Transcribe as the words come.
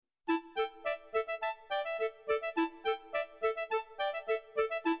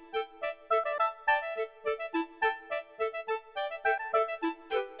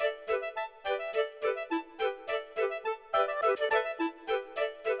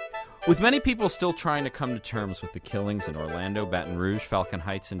With many people still trying to come to terms with the killings in Orlando, Baton Rouge, Falcon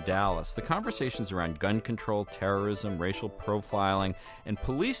Heights, and Dallas, the conversations around gun control, terrorism, racial profiling, and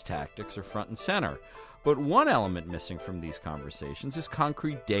police tactics are front and center. But one element missing from these conversations is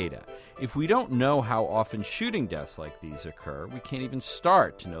concrete data. If we don't know how often shooting deaths like these occur, we can't even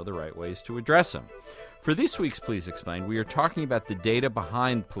start to know the right ways to address them. For this week's Please Explain, we are talking about the data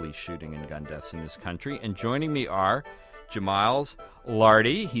behind police shooting and gun deaths in this country, and joining me are Jamiles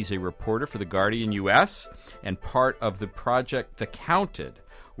Lardy. He's a reporter for The Guardian U.S. and part of the project The Counted,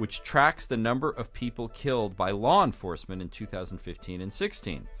 which tracks the number of people killed by law enforcement in 2015 and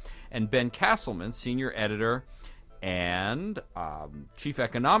 16. And Ben Castleman, senior editor and chief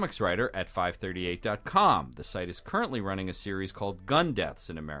economics writer at 538.com. The site is currently running a series called Gun Deaths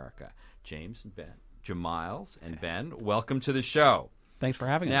in America. James and Ben, Jamiles and Ben, welcome to the show. Thanks for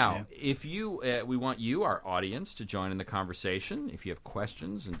having us. Now, if you, we want you, our audience, to join in the conversation. If you have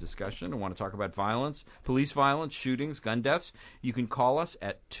questions and discussion and want to talk about violence, police violence, shootings, gun deaths, you can call us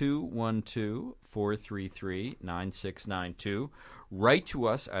at 212-433-9692. Write to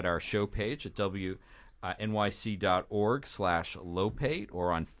us at our show page at nyc.org/Lopate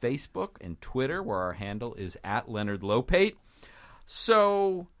or on Facebook and Twitter, where our handle is @LeonardLopate.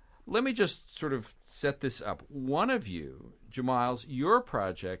 So let me just sort of set this up. One of you, Jamiles, your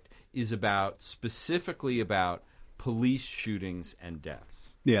project is specifically about police shootings and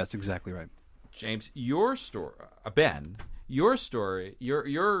deaths. Yeah, that's exactly right. James, your story, Ben, your story,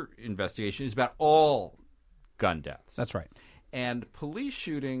 your investigation is about all gun deaths. That's right. And police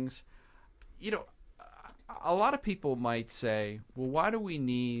shootings, a lot of people might say, well, why do we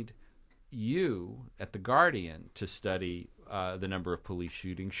need you at The Guardian to study the number of police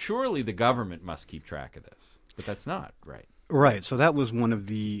shootings? Surely the government must keep track of this. But that's not right. Right. So that was one of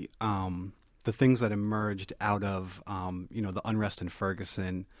the things that emerged out of the unrest in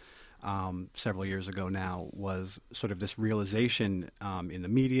Ferguson several years ago now, was sort of this realization in the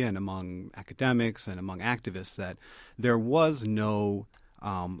media and among academics and among activists that there was no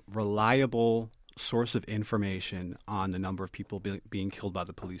reliable source of information on the number of people being killed by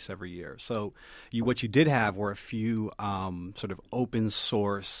the police every year. So what you did have were a few sort of open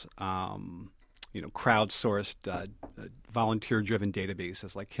source, crowdsourced, volunteer-driven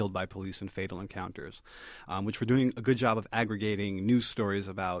databases like Killed by Police and Fatal Encounters, which were doing a good job of aggregating news stories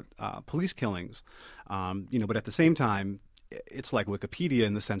about police killings. But at the same time, it's like Wikipedia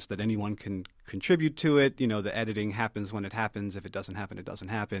in the sense that anyone can contribute to it. The editing happens when it happens. If it doesn't happen, it doesn't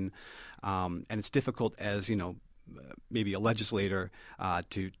happen. And it's difficult as, maybe a legislator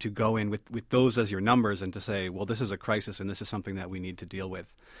to go in with those as your numbers and to say, well, this is a crisis and this is something that we need to deal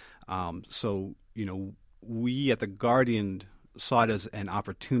with. We at The Guardian saw it as an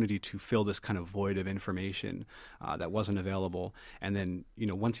opportunity to fill this kind of void of information that wasn't available. And then,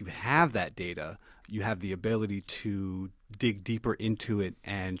 once you have that data, you have the ability to dig deeper into it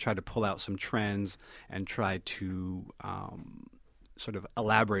and try to pull out some trends and try to sort of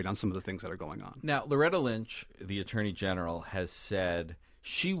elaborate on some of the things that are going on. Now, Loretta Lynch, the Attorney General, has said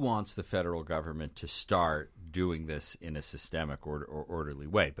she wants the federal government to start doing this in a systemic or orderly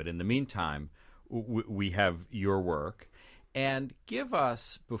way. But in the meantime, we have your work. And give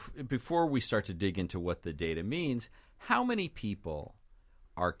us, before we start to dig into what the data means, how many people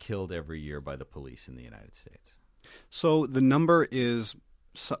are killed every year by the police in the United States? So the number is,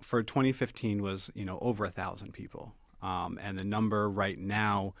 for 2015, was over 1,000 people. And the number right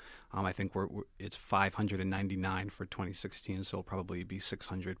now, I think it's 599 for 2016, so it'll probably be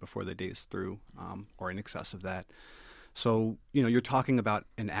 600 before the day's through, or in excess of that. So, you're talking about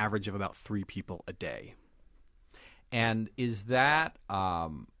an average of about 3 people a day. And is that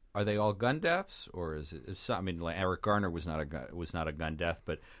are they all gun deaths, or is it? Like Eric Garner was not a gun death,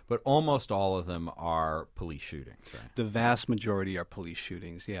 but almost all of them are police shootings. Right? The vast majority are police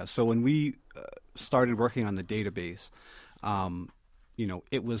shootings. Yeah. So when we started working on the database,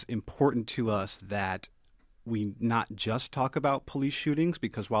 it was important to us that we not just talk about police shootings,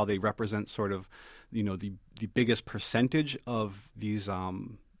 because while they represent sort of the biggest percentage of these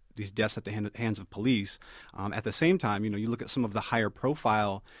deaths at the hands of police. At the same time, you look at some of the higher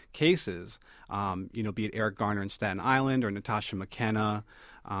profile cases, be it Eric Garner in Staten Island or Natasha McKenna,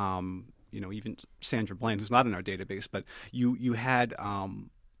 even Sandra Bland, who's not in our database, but you had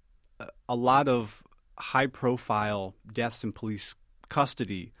a lot of high profile deaths in police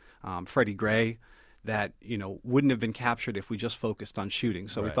custody, Freddie Gray, that wouldn't have been captured if we just focused on shooting.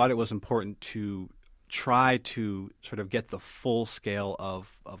 So we thought it was important to try to sort of get the full scale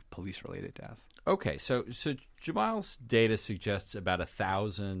of police-related death. Okay, so Jamiles' data suggests about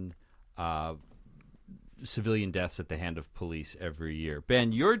 1,000 civilian deaths at the hand of police every year.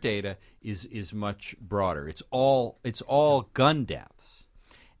 Ben, your data is much broader. It's all gun deaths.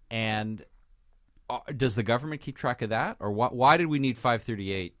 And does the government keep track of that, or why did we need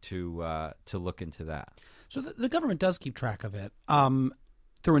 538 to look into that? So the government does keep track of it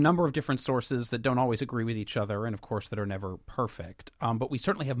through a number of different sources that don't always agree with each other, and of course that are never perfect. But we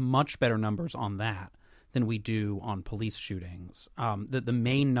certainly have much better numbers on that than we do on police shootings. The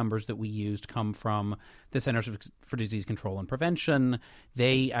main numbers that we used come from the Centers for Disease Control and Prevention.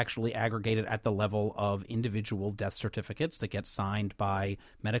 They actually aggregate it at the level of individual death certificates that get signed by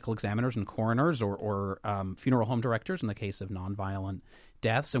medical examiners and coroners or funeral home directors in the case of nonviolent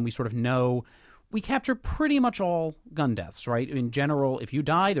deaths. And we sort of know we capture pretty much all gun deaths, right? In general, if you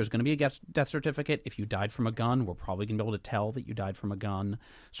die, there's going to be a death certificate. If you died from a gun, we're probably going to be able to tell that you died from a gun.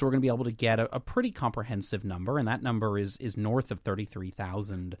 So we're going to be able to get a pretty comprehensive number, and that number is north of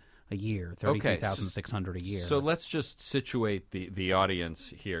 33,000 a year, 33,600 a year. So let's just situate the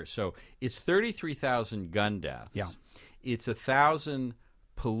audience here. So it's 33,000 gun deaths. Yeah. It's 1,000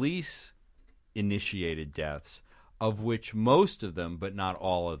 police-initiated deaths, of which most of them, but not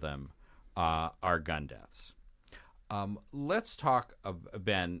all of them, are gun deaths. Let's talk,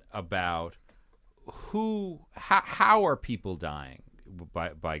 Ben, about how are people dying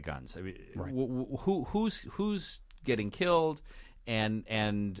by guns? I mean, right. Who's getting killed,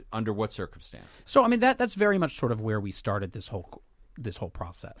 and under what circumstances? So I mean that's very much sort of where we started this whole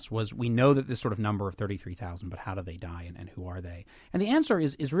process. Was we know that this sort of number of 33,000, but how do they die and who are they? And the answer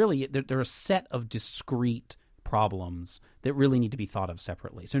is really there are a set of discrete problems that really need to be thought of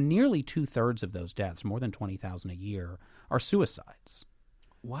separately. So nearly 2/3 of those deaths, more than 20,000 a year, are suicides.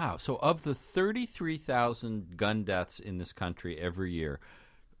 Wow. So of the 33,000 gun deaths in this country every year,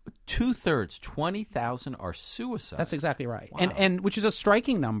 2/3, 20,000 are suicides. That's exactly right. Wow. And which is a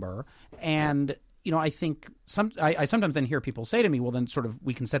striking number. And, I think I sometimes then hear people say to me, well, then sort of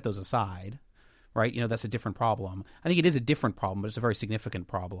we can set those aside. Right? That's a different problem. I think it is a different problem, but it's a very significant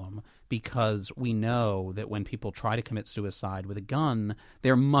problem because we know that when people try to commit suicide with a gun,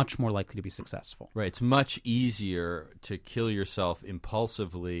 they're much more likely to be successful. Right. It's much easier to kill yourself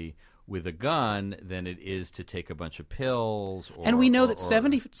impulsively with a gun than it is to take a bunch of pills. And we know that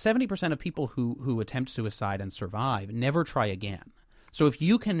 70% of people who attempt suicide and survive never try again. So if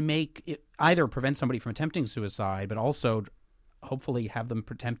you can either prevent somebody from attempting suicide, but also hopefully have them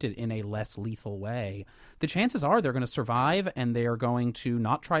attempted in a less lethal way, the chances are they're going to survive and they're going to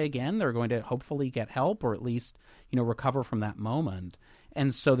not try again. They're going to hopefully get help or at least, recover from that moment.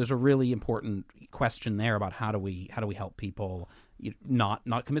 And so there's a really important question there about how do we help people not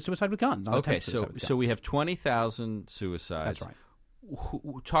commit suicide with guns. Okay, so we have 20,000 suicides. That's right.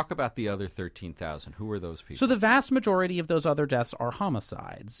 Talk about the other 13,000. Who are those people? So the vast majority of those other deaths are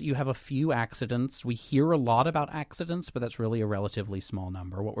homicides. You have a few accidents. We hear a lot about accidents, but that's really a relatively small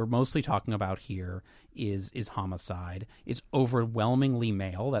number. What we're mostly talking about here is homicide. It's overwhelmingly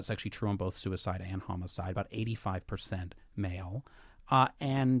male. That's actually true on both suicide and homicide, about 85% male.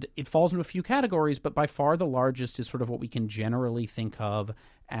 And it falls into a few categories, but by far the largest is sort of what we can generally think of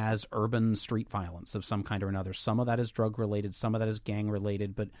as urban street violence of some kind or another. Some of that is drug-related, some of that is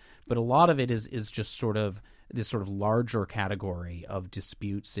gang-related, but a lot of it is just sort of this sort of larger category of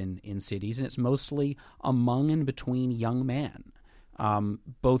disputes in cities, and it's mostly among and between young men.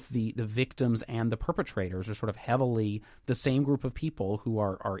 Both the victims and the perpetrators are sort of heavily the same group of people who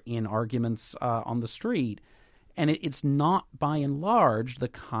are in arguments on the street. And it's not, by and large, the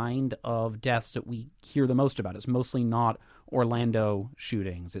kind of deaths that we hear the most about. It's mostly not Orlando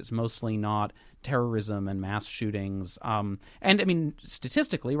shootings. It's mostly not terrorism and mass shootings. And, I mean,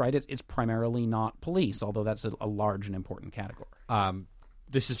 statistically, right, it's primarily not police, although that's a large and important category.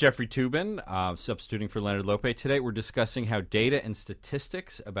 This is Jeffrey Toobin, substituting for Leonard Lope. Today we're discussing how data and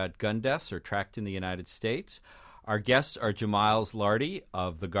statistics about gun deaths are tracked in the United States. Our guests are Jamiles Lardy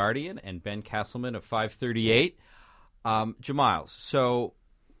of The Guardian and Ben Castleman of 538. Jamiles, so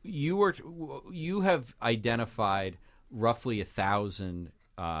you have identified roughly 1,000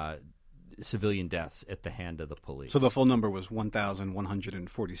 civilian deaths at the hand of the police. So the full number was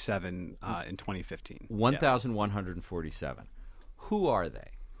 1,147 in 2015. 1,147. Who are they?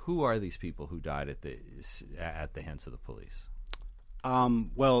 Who are these people who died at the hands of the police?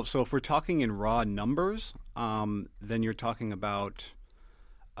 Well, so if we're talking in raw numbers, then you're talking about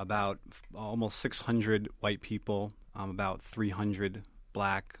almost 600 white people, about 300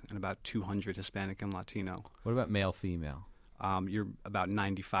 black, and about 200 Hispanic and Latino. What about male, female? you're about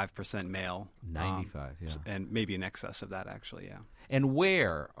 95% male. 95, yeah. And maybe in excess of that, actually, yeah. And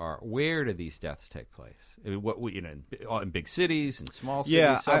where do these deaths take place? I mean, in big cities, in small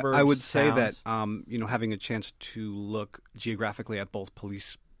cities, suburbs, I would say towns? that having a chance to look geographically at both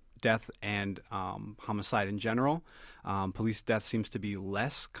police death and homicide in general, police death seems to be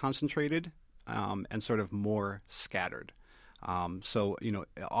less concentrated and sort of more scattered. So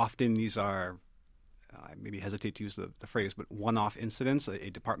often these are, I maybe hesitate to use the phrase, but one-off incidents. A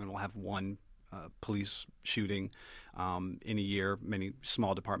department will have one police shooting in a year. Many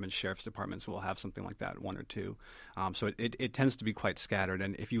small departments, sheriff's departments, will have something like that, one or two. So it tends to be quite scattered.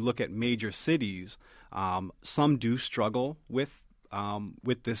 And if you look at major cities, some do struggle with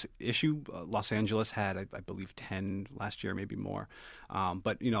this issue. Los Angeles had, I believe, 10 last year, maybe more.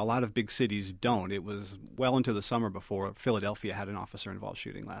 But a lot of big cities don't. It was well into the summer before Philadelphia had an officer-involved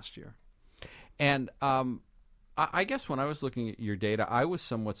shooting last year. And I guess when I was looking at your data, I was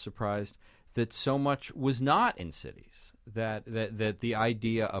somewhat surprised that so much was not in cities. That the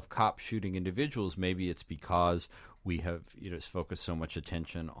idea of cops shooting individuals, maybe it's because we have focused so much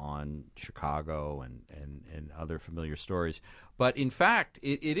attention on Chicago and other familiar stories. But in fact,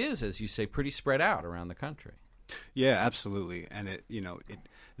 it is, as you say, pretty spread out around the country. Yeah, absolutely. And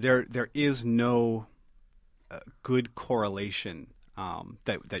there is no good correlation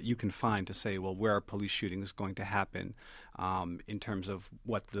that you can find to say, well, where are police shootings going to happen in terms of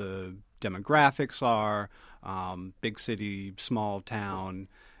what the demographics are, big city, small town.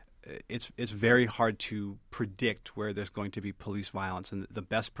 It's very hard to predict where there's going to be police violence, and the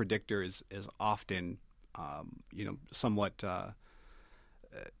best predictor is often, somewhat.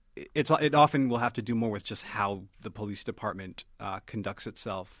 It often will have to do more with just how the police department conducts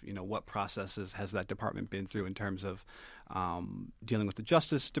itself. What processes has that department been through in terms of dealing with the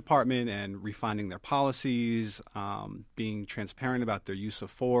Justice Department and refining their policies, being transparent about their use of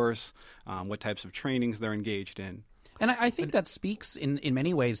force, what types of trainings they're engaged in. And I think that speaks in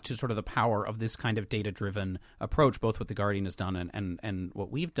many ways to sort of the power of this kind of data-driven approach, both what The Guardian has done and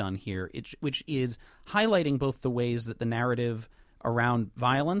what we've done here, which is highlighting both the ways that the narrative around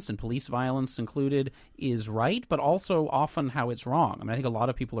violence and police violence included is right, but also often how it's wrong. I mean, I think a lot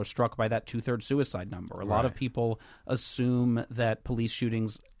of people are struck by that 2/3 suicide number. A lot of people assume that police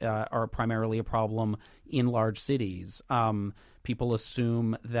shootings are primarily a problem in large cities. People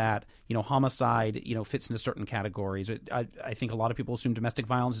assume that homicide fits into certain categories. I think a lot of people assume domestic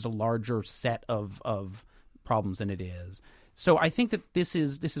violence is a larger set of problems than it is. So I think that this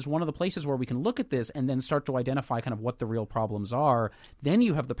is one of the places where we can look at this and then start to identify kind of what the real problems are. Then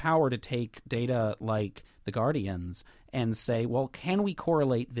you have the power to take data like The Guardian's and say, well, can we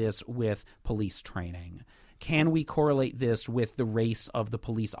correlate this with police training? Can we correlate this with the race of the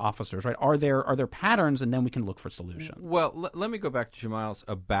police officers? Right? Are there patterns, and then we can look for solutions? Well, let me go back to Jamiles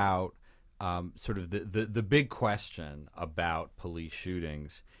about sort of the big question about police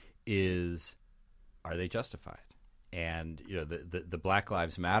shootings is, are they justified? And the Black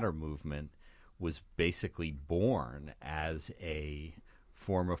Lives Matter movement was basically born as a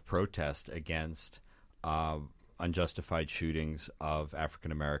form of protest against unjustified shootings of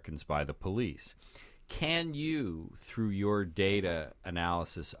African Americans by the police. Can you, through your data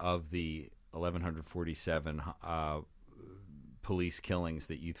analysis of the 1,147 police killings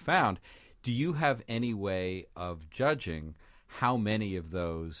that you found, do you have any way of judging how many of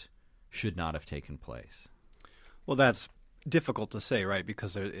those should not have taken place? Well, that's difficult to say, right?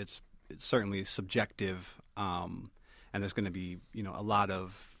 Because it's certainly subjective, and there's going to be a lot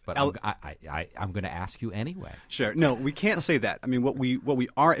of. But I'm going to ask you anyway. Sure. No, we can't say that. I mean, what we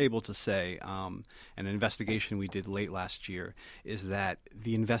are able to say, and an investigation we did late last year, is that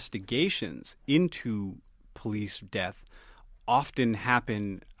the investigations into police death often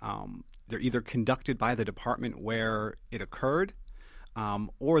happen. They're either conducted by the department where it occurred,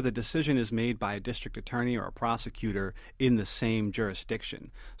 or the decision is made by a district attorney or a prosecutor in the same jurisdiction.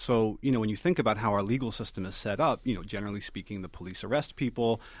 So, when you think about how our legal system is set up, generally speaking, the police arrest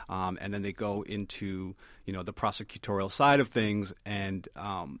people, and then they go into, the prosecutorial side of things, and,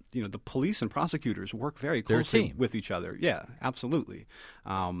 the police and prosecutors work very closely with each other. Yeah, absolutely.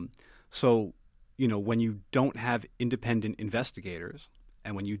 So, when you don't have independent investigators,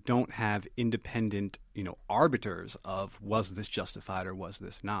 and when you don't have independent, arbiters of was this justified or was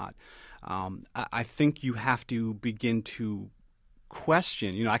this not, I think you have to begin to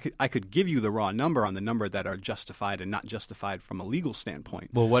question. I could give you the raw number on the number that are justified and not justified from a legal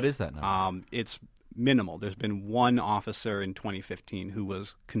standpoint. Well, what is that number? It's minimal. There's been one officer in 2015 who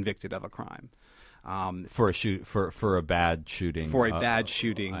was convicted of a crime. For a bad shooting. For a bad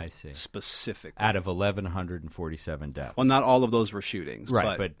shooting, I see. Specifically. Out of 1,147 deaths. Well, not all of those were shootings.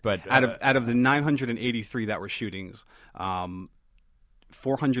 Right, but out of the 983 that were shootings,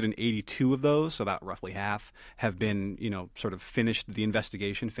 482 of those, so about roughly half, have been, sort of finished the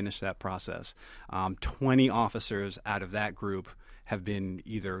investigation, finished that process. 20 officers out of that group have been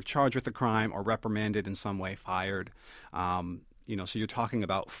either charged with the crime or reprimanded in some way, fired. So you're talking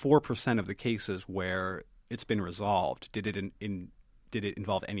about 4% of the cases where it's been resolved. Did it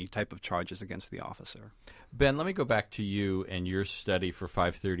involve any type of charges against the officer? Ben, let me go back to you and your study for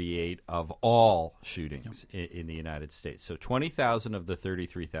 538 of all shootings in the United States. So 20,000 of the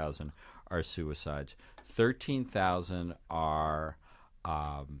 33,000 are suicides. 13,000 are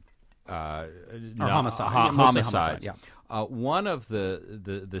homicides. Yeah. One of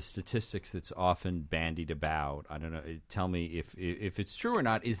the statistics that's often bandied about, I don't know, tell me if it's true or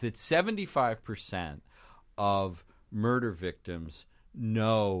not, is that 75% of murder victims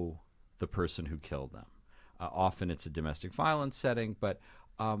know the person who killed them. Often it's a domestic violence setting, but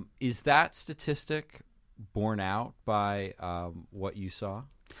is that statistic borne out by what you saw?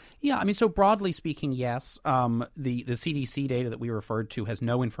 Yeah, I mean, so broadly speaking, yes. The CDC data that we referred to has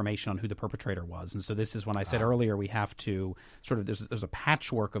no information on who the perpetrator was. And so this is when I said earlier we have to sort of, there's a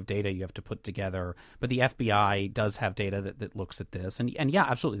patchwork of data you have to put together. But the FBI does have data that looks at this. And yeah,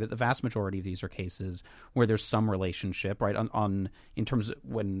 absolutely, the vast majority of these are cases where there's some relationship, right? In terms of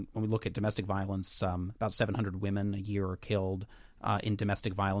when we look at domestic violence, about 700 women a year are killed in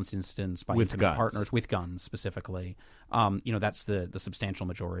domestic violence incidents by intimate partners with guns specifically. That's the substantial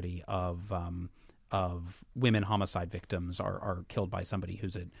majority of women homicide victims are killed by somebody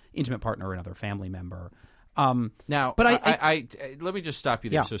who's an intimate partner or another family member. Now, but I let me just stop you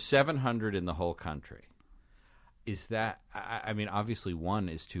there. Yeah. So 700 in the whole country. Is that? I mean, obviously one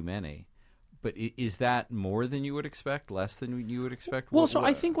is too many. But is that more than you would expect? Less than you would expect? Well,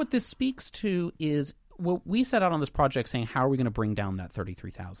 I think what this speaks to is, well, we set out on this project saying, how are we going to bring down that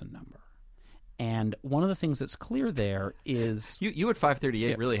 33,000 number? And one of the things that's clear there is... You at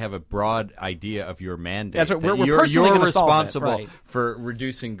 538 really have a broad idea of your mandate. That's right. We're you're responsible right. for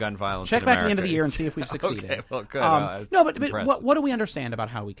reducing gun violence Check in back America. at the end of the year and see if we've succeeded. Okay, well, good. No, but what do we understand about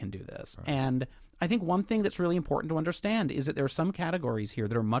how we can do this? Right. And I think one thing that's really important to understand is that there are some categories here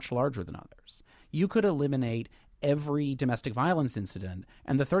that are much larger than others. You could eliminate every domestic violence incident,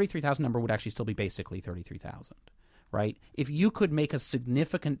 and the 33,000 number would actually still be basically 33,000, right? If you could make a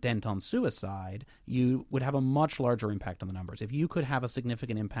significant dent on suicide, you would have a much larger impact on the numbers. If you could have a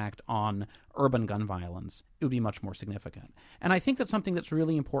significant impact on urban gun violence, it would be much more significant. And I think that's something that's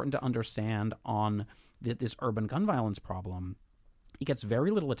really important to understand on this urban gun violence problem. It gets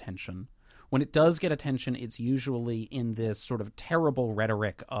very little attention. When it does get attention, it's usually in this sort of terrible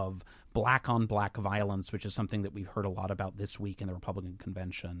rhetoric of black-on-black violence, which is something that we've heard a lot about this week in the Republican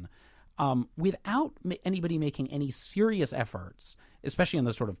convention, without anybody making any serious efforts, especially in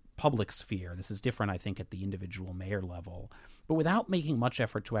the sort of public sphere. This is different, I think, at the individual mayor level, but without making much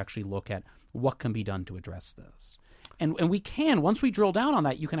effort to actually look at what can be done to address this. And we can, once we drill down on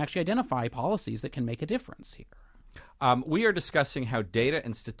that, you can actually identify policies that can make a difference here. We are discussing how data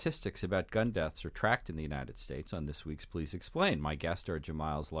and statistics about gun deaths are tracked in the United States on this week's Please Explain. My guests are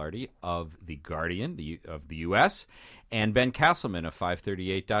Jamiles Lardy of The Guardian of the U.S. and Ben Castleman of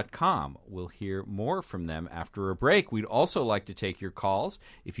 538.com. We'll hear more from them after a break. We'd also like to take your calls.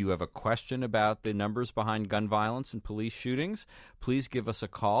 If you have a question about the numbers behind gun violence and police shootings, please give us a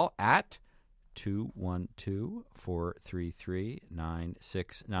call at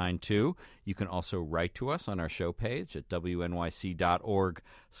 212-433-9692. You can also write to us on our show page at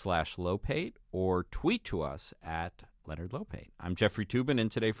wnyc.org/Lopate or tweet to us at Leonard Lopate. I'm Jeffrey Toobin, in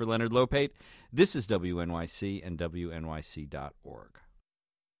today for Leonard Lopate. This is WNYC and WNYC.org.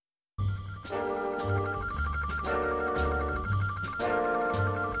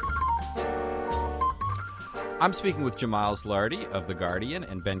 I'm speaking with Jamiles Lardy of The Guardian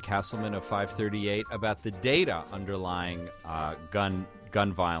and Ben Castleman of 538 about the data underlying gun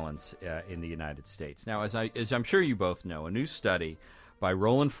violence in the United States. Now, as I'm sure you both know, a new study by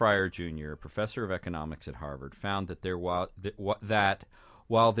Roland Fryer Jr., a professor of economics at Harvard, found that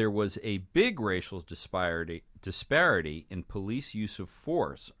while there was a big racial disparity in police use of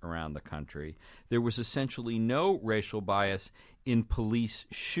force around the country, there was essentially no racial bias in police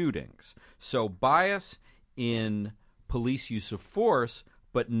shootings. So bias in police use of force,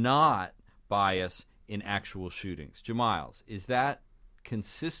 but not bias in actual shootings. Jamiles, is that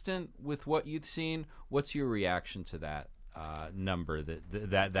consistent with what you've seen? What's your reaction to that number,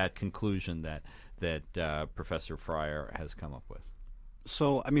 that conclusion that Professor Fryer has come up with?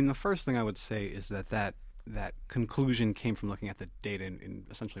 So, I mean, the first thing I would say is that conclusion came from looking at the data in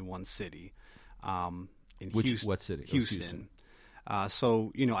essentially one city. What city? Houston.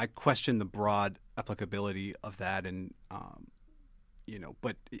 So, I question the broad applicability of that, and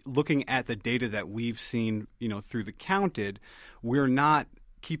but looking at the data that we've seen, through the counted, we're not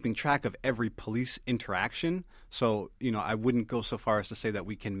keeping track of every police interaction. So, I wouldn't go so far as to say that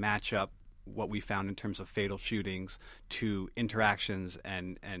we can match up what we found in terms of fatal shootings to interactions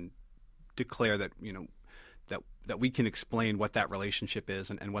and declare that, that we can explain what that relationship is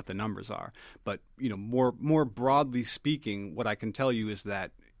and what the numbers are. But, more broadly speaking, what I can tell you is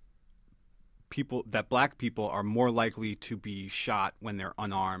that black people are more likely to be shot when they're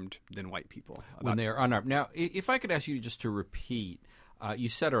unarmed than white people. When they are unarmed. Now, if I could ask you just to repeat, you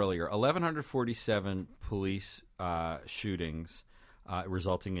said earlier 1,147 police shootings,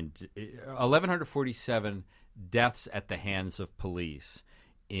 resulting in 1,147 deaths at the hands of police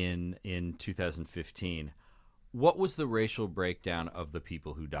in 2015. What was the racial breakdown of the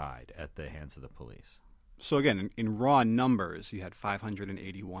people who died at the hands of the police? So again, in raw numbers, you had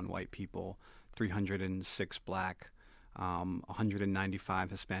 581 white people, 306 black,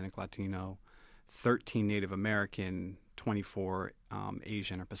 195 Hispanic Latino, 13 Native American, 24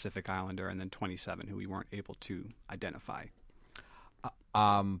 Asian or Pacific Islander, and then 27 who we weren't able to identify.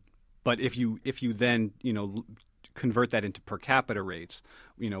 But if you then convert that into per capita rates,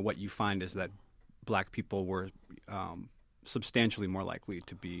 what you find is that black people were substantially more likely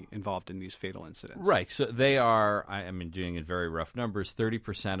to be involved in these fatal incidents. Right. So they are, I mean, doing in very rough numbers,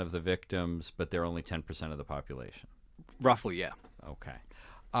 30% of the victims, but they're only 10% of the population. Roughly, yeah. Okay.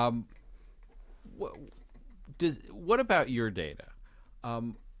 What about your data? Are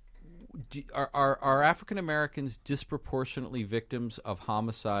African Americans disproportionately victims of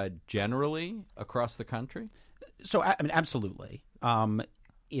homicide generally across the country? So, I mean, absolutely.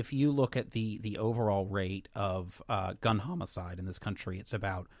 If you look at the overall rate of gun homicide in this country, it's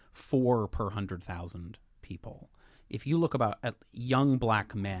about 4 per 100,000 people. If you look at young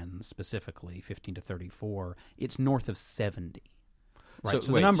black men, specifically 15 to 34, it's north of 70. Right.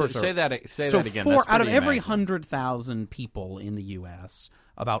 So the numbers say that again. So That's out of every amazing. 100,000 people in the U.S.,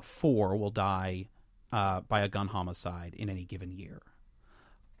 about 4 will die by a gun homicide in any given year.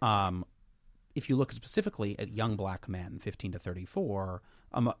 If you look specifically at young black men, 15 to 34,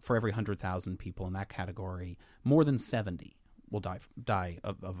 for every 100,000 people in that category, more than 70 will die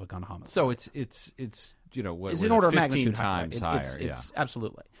of a gun homicide. So it's what, it's an order of 15 magnitude times higher. It's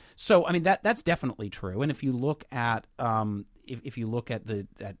absolutely. So I mean that's definitely true. And if you look at if you look at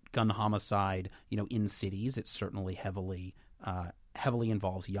that gun homicide, in cities, it certainly heavily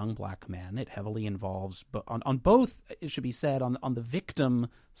involves young black men. It heavily involves, but on both, it should be said, on the victim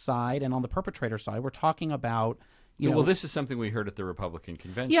side and on the perpetrator side, we're talking about. Well, this is something we heard at the Republican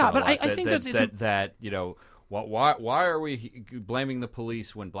convention. Yeah, but I think that why are we blaming the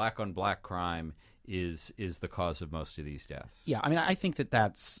police when black on black crime is the cause of most of these deaths? Yeah, I mean, I think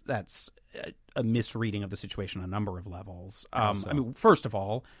that's a misreading of the situation on a number of levels. I mean, first of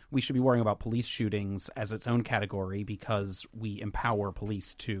all, we should be worrying about police shootings as its own category because we empower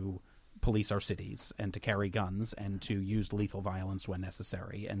police to police our cities and to carry guns and to use lethal violence when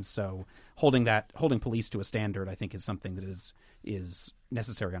necessary. And so holding police to a standard, I think, is something that is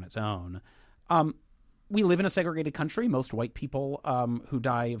necessary on its own. We live in a segregated country. Most white people who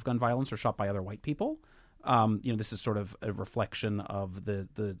die of gun violence are shot by other white people. This is sort of a reflection of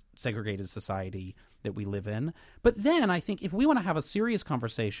the segregated society that we live in. But then I think if we want to have a serious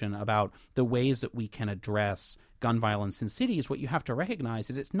conversation about the ways that we can address gun violence in cities, what you have to recognize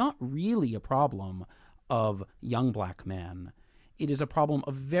is it's not really a problem of young black men. It is a problem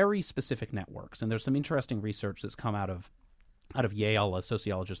of very specific networks. And there's some interesting research that's come out of Yale, a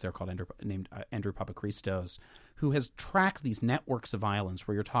sociologist there named Andrew Papachristos, who has tracked these networks of violence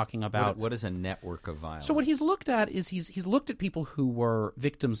where you're talking about... What is a network of violence? So what he's looked at is he's looked at people who were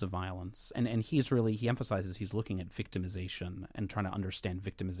victims of violence, and he emphasizes he's looking at victimization and trying to understand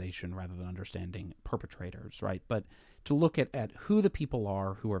victimization rather than understanding perpetrators, right? But to look at who the people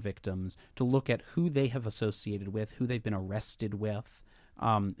are who are victims, to look at who they have associated with, who they've been arrested with,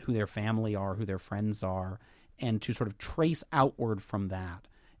 who their family are, who their friends are, and to sort of trace outward from that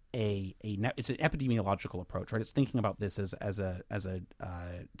it's an epidemiological approach, right? It's thinking about this as a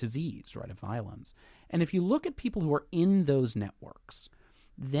disease, right, of violence. And if you look at people who are in those networks,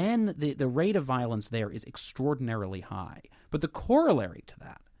 then the rate of violence there is extraordinarily high. But the corollary to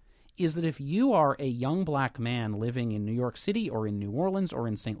that is that if you are a young black man living in New York City or in New Orleans or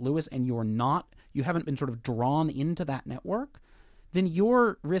in St. Louis and you haven't been sort of drawn into that network, then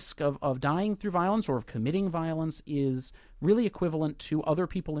your risk of dying through violence or of committing violence is really equivalent to other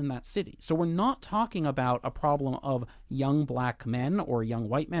people in that city. So we're not talking about a problem of young black men or young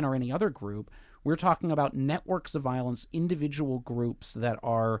white men or any other group. We're talking about networks of violence, individual groups that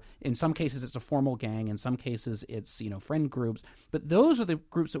are, in some cases it's a formal gang, in some cases it's, friend groups. But those are the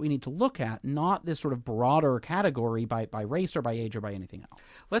groups that we need to look at, not this sort of broader category by race or by age or by anything else.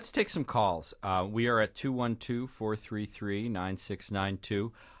 Let's take some calls. We are at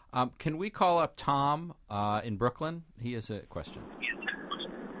 212-433-9692. Can we call up Tom in Brooklyn? He has a question.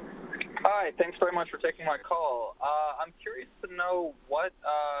 Hi, thanks very much for taking my call. I'm curious to know what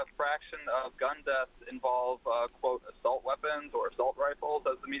fraction of gun deaths involve, quote, assault weapons or assault rifles,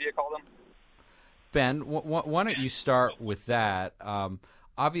 as the media call them. Ben, why don't you start with that?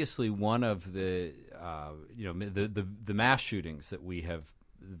 Obviously, one of the mass shootings that we have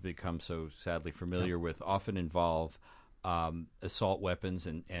become so sadly familiar with often involve assault weapons,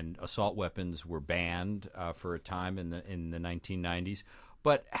 and assault weapons were banned for a time in the 1990s.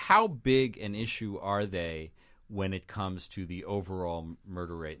 But how big an issue are they when it comes to the overall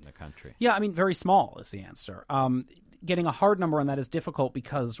murder rate in the country? Yeah, very small is the answer. Getting a hard number on that is difficult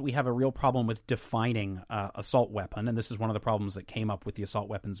because we have a real problem with defining assault weapon, and this is one of the problems that came up with the assault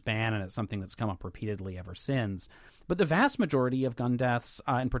weapons ban, and it's something that's come up repeatedly ever since. But the vast majority of gun deaths,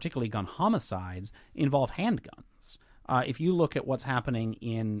 and particularly gun homicides, involve handguns. If you look at what's happening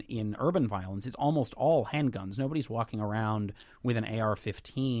in urban violence, it's almost all handguns. Nobody's walking around with an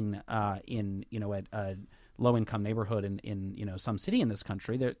AR-15 in a low-income neighborhood in some city in this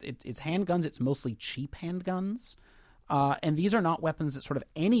country. It's handguns. It's mostly cheap handguns, and these are not weapons that sort of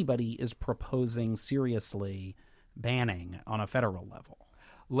anybody is proposing seriously banning on a federal level.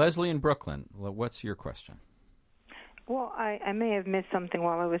 Leslie in Brooklyn, what's your question? Well, I may have missed something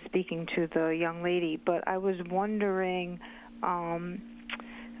while I was speaking to the young lady, but I was wondering,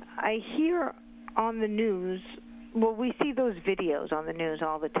 I hear on the news, well, we see those videos on the news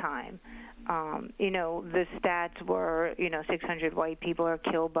all the time. The stats were, 600 white people are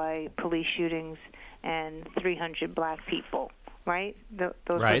killed by police shootings and 300 black people, right?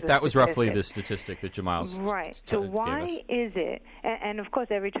 Right, that was roughly the statistic that Jamal's right. So why is it, and of course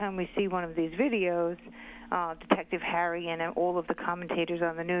every time we see one of these videos, Detective Harry and all of the commentators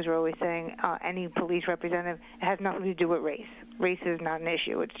on the news are always saying any police representative, it has nothing to do with race. Race is not an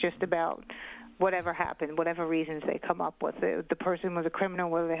issue. It's just about whatever happened, whatever reasons they come up with. The person was a criminal,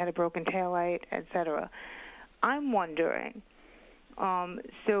 whether they had a broken taillight, etc. I'm wondering,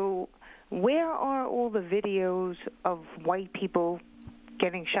 so where are all the videos of white people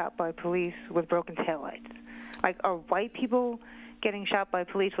getting shot by police with broken taillights? Like, are white people getting shot by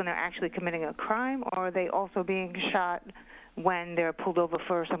police when they're actually committing a crime, or are they also being shot when they're pulled over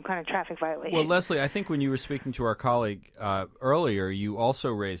for some kind of traffic violation? Well, Leslie, I think when you were speaking to our colleague earlier, you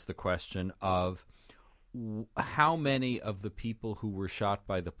also raised the question of how many of the people who were shot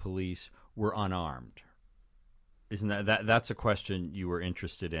by the police were unarmed. Isn't that's a question you were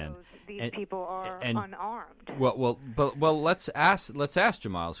interested in? These people are unarmed. Well, let's ask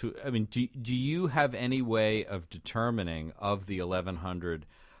Jamals. Do you have any way of determining, of the 1,100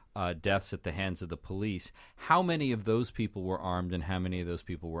 deaths at the hands of the police, how many of those people were armed and how many of those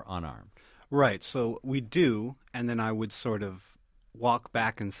people were unarmed? Right. So we do, and then I would sort of walk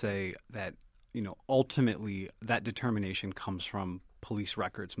back and say that ultimately that determination comes from police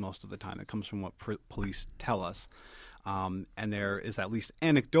records most of the time. It comes from what police tell us. And there is at least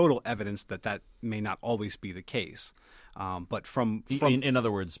anecdotal evidence that may not always be the case. But from in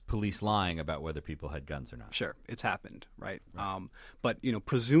other words, police lying about whether people had guns or not. Sure, it's happened, right? But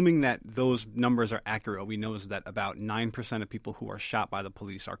presuming that those numbers are accurate, what we know is that about 9% of people who are shot by the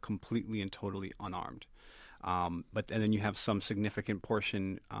police are completely and totally unarmed. And then you have some significant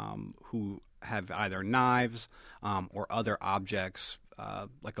portion who have either knives or other objects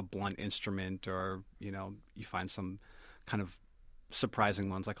like a blunt instrument, or you find some kind of surprising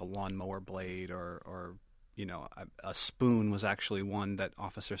ones like a lawnmower blade or a spoon was actually one that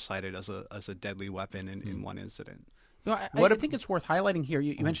officers cited as a deadly weapon in one incident. I think it's worth highlighting here.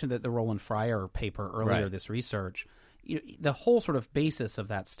 You mentioned that the Roland Fryer paper earlier, right. This research. The whole sort of basis of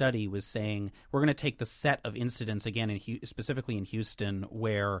that study was saying we're going to take the set of incidents, again, specifically in Houston,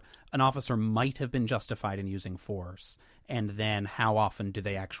 where an officer might have been justified in using force, and then how often do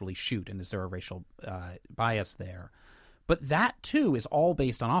they actually shoot, and is there a racial bias there? But that, too, is all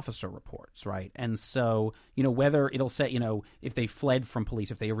based on officer reports, right? And so, whether it'll say, if they fled from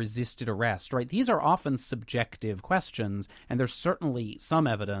police, if they resisted arrest, right? These are often subjective questions, and there's certainly some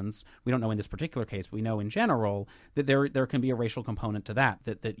evidence, we don't know in this particular case, but we know in general, that there can be a racial component to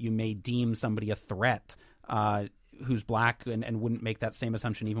that you may deem somebody a threat who's black and wouldn't make that same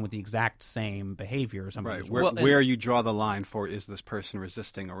assumption even with the exact same behavior. Right. Where you draw the line for is this person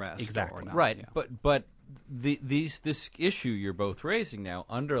resisting arrest exactly. or not? Right. Yeah. But this issue you're both raising now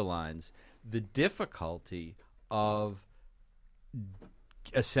underlines the difficulty of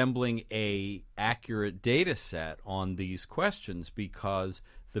assembling a accurate data set on these questions, because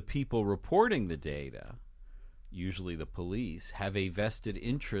the people reporting the data, usually the police, have a vested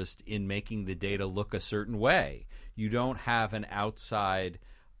interest in making the data look a certain way. You don't have an outside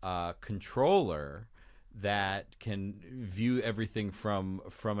controller that can view everything from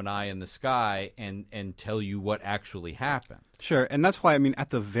an eye in the sky and tell you what actually happened. Sure, and that's why, at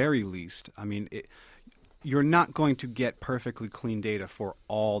the very least, you're not going to get perfectly clean data for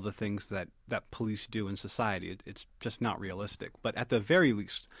all the things that police do in society. It's just not realistic. But at the very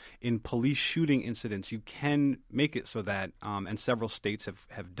least, in police shooting incidents, you can make it so that, and several states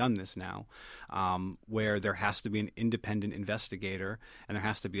have done this now, where there has to be an independent investigator and there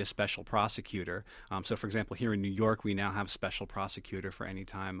has to be a special prosecutor. So, for example, here in New York, we now have a special prosecutor for any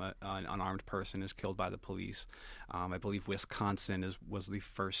time an unarmed person is killed by the police. I believe Wisconsin was the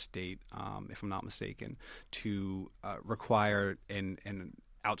first state, if I'm not mistaken, to require an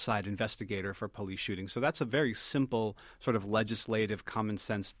outside investigator for police shootings. So that's a very simple sort of legislative common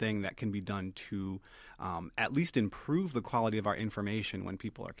sense thing that can be done to at least improve the quality of our information when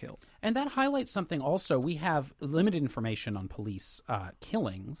people are killed. And that highlights something also. We have limited information on police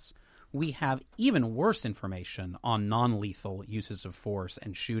killings. We have even worse information on non-lethal uses of force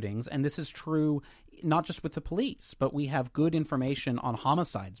and shootings. And this is true not just with the police, but we have good information on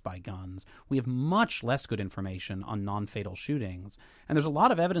homicides by guns. We have much less good information on non-fatal shootings. And there's a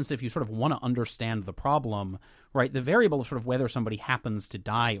lot of evidence, if you sort of want to understand the problem, right, the variable of sort of whether somebody happens to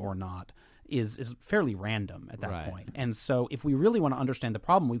die or not is fairly random at that point. And so if we really want to understand the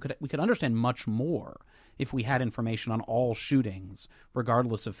problem, we could understand much more if we had information on all shootings,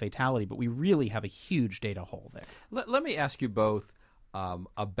 regardless of fatality. But we really have a huge data hole there. Let me ask you both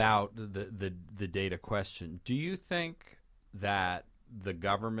about the data question. Do you think that the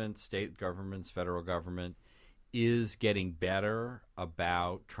government, state governments, federal government, is getting better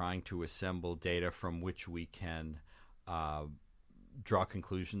about trying to assemble data from which we can draw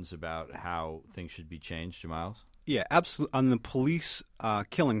conclusions about how things should be changed, Miles? Yeah, absolutely. On the police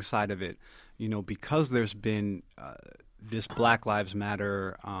killing side of it, because there's been this Black Lives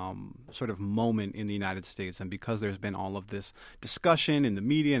Matter sort of moment in the United States, and because there's been all of this discussion in the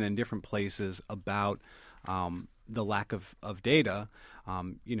media and in different places about the lack of data,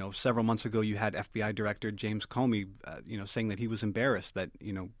 several months ago you had FBI Director James Comey, saying that he was embarrassed that,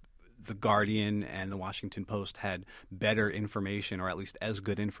 The Guardian and the Washington Post had better information, or at least as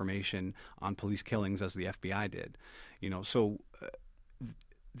good information on police killings as the FBI did. So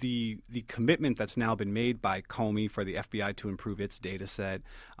the commitment that's now been made by Comey for the FBI to improve its data set,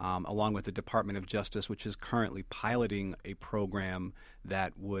 along with the Department of Justice, which is currently piloting a program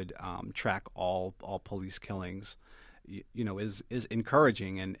that would track all police killings, is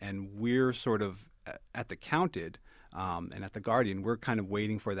encouraging, and we're sort of at the Counted. And at The Guardian, we're kind of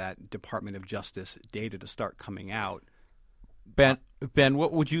waiting for that Department of Justice data to start coming out. Ben,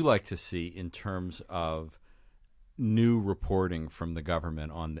 what would you like to see in terms of new reporting from the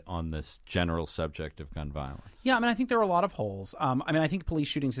government on this general subject of gun violence? Yeah, I think there are a lot of holes. I think police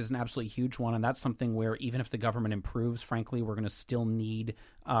shootings is an absolutely huge one, and that's something where even if the government improves, frankly, we're going to still need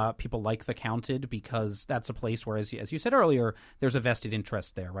people like The Counted, because that's a place where, as you said earlier, there's a vested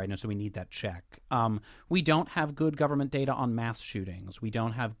interest there, right? And so we need that check. We don't have good government data on mass shootings. We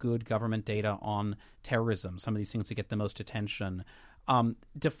don't have good government data on terrorism, some of these things that get the most attention.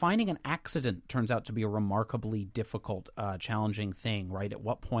 Defining an accident turns out to be a remarkably difficult, challenging thing, right? At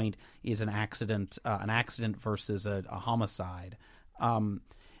what point is an accident versus a homicide? And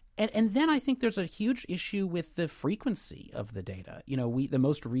then I think there's a huge issue with the frequency of the data. The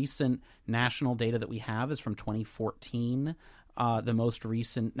most recent national data that we have is from 2014. The most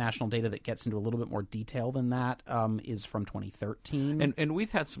recent national data that gets into a little bit more detail than that is from 2013. And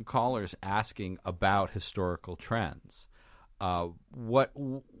we've had some callers asking about historical trends. How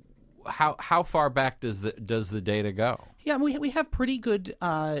far back does the data go? Yeah, we have pretty good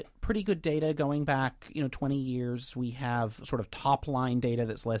data going back 20 years. We have sort of top line data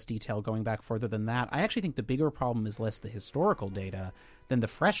that's less detailed going back further than that. I actually think the bigger problem is less the historical data than the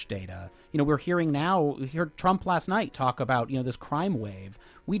fresh data. We heard Trump last night talk about this crime wave.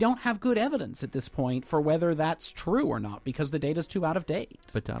 We don't have good evidence at this point for whether that's true or not, because the data's too out of date.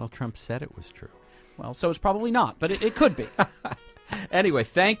 But Donald Trump said it was true. Well, so it's probably not, but it could be. Anyway,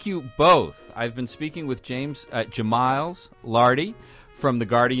 thank you both. I've been speaking with Jamiles Lardy From The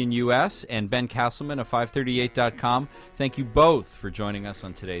Guardian U.S. and Ben Castleman of 538.com, thank you both for joining us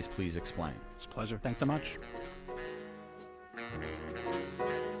on today's Please Explain. It's a pleasure. Thanks so much.